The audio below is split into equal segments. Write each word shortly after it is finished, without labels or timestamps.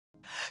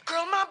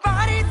Girl, my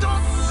body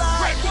don't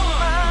lie.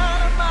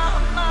 Out of my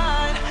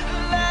mind,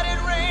 let it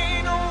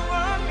rain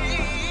over me.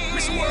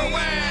 Mr.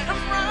 Worldwide. I'm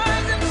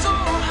rising so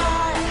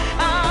high,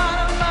 out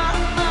of my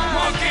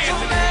mind. So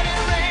let it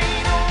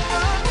rain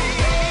over me.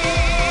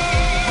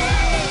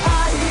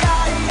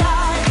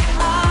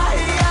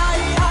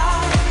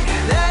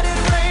 Let it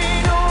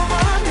rain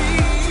over me.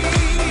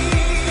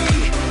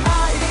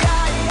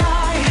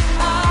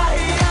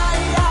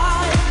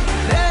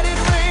 Let it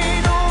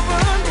rain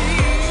over me.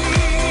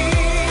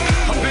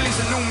 A billion's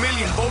a new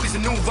million, Bodie's a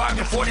new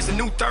vodka, 40's a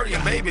new 30,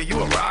 and baby, you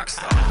a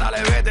rockstar.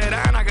 Dale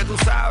veterana que tú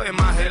sabes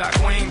más de la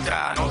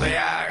cuenta, no te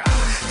hagas.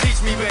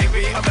 Teach me,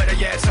 baby, or better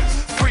yet,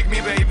 freak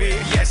me, baby,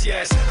 yes,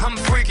 yes. I'm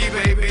freaky,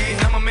 baby,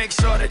 I'ma make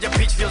sure that your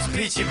peach feels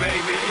peachy,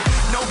 baby.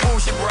 No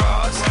bullshit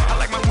bras, I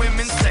like my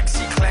women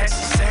sexy,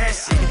 classy,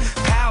 sassy,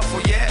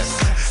 powerful, yes.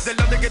 They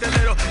love to get a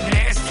little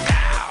nasty,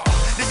 ow.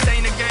 This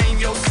ain't a game,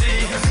 you'll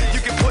see.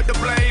 You can put the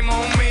blame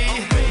on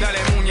me.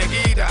 Dale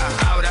muñequita,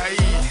 ahora ahí,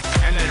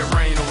 and let it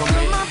rain over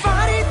me. My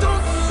body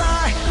don't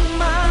lie,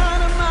 I'm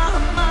out of my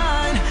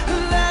mind.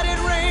 Let it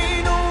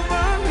rain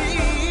over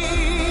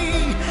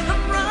me.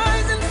 I'm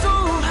rising so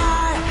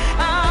high,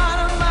 out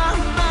of my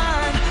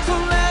mind. So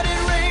let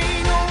it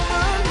rain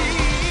over me.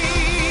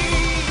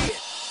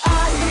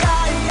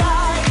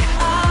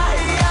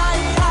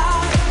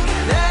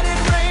 Let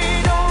it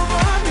rain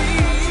over me.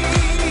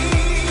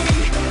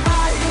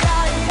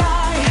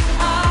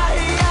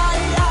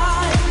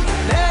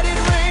 Let it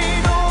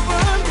rain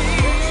over me.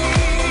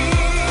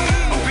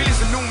 A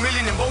billion's a new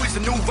million and Bodie's a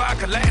new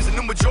vodka, Latin's a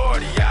new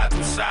majority, ya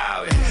tú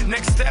sabes.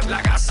 Next step,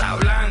 la Casa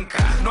Blanca.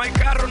 No hay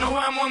carro, no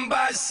vamos en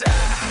balsa.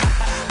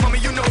 Mommy,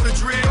 you know the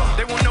drill.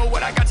 They won't know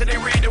what I got till they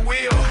read the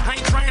wheel. I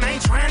ain't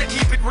trying to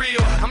keep it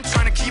real. I'm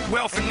trying to keep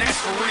wealth and that's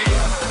for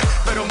real.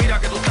 Pero mira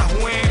que tú estás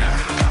buena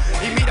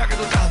y mira que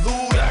tú estás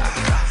dura.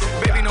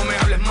 Baby, no me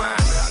hables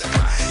más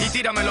y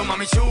tíramelo,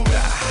 mami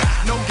chula.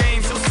 No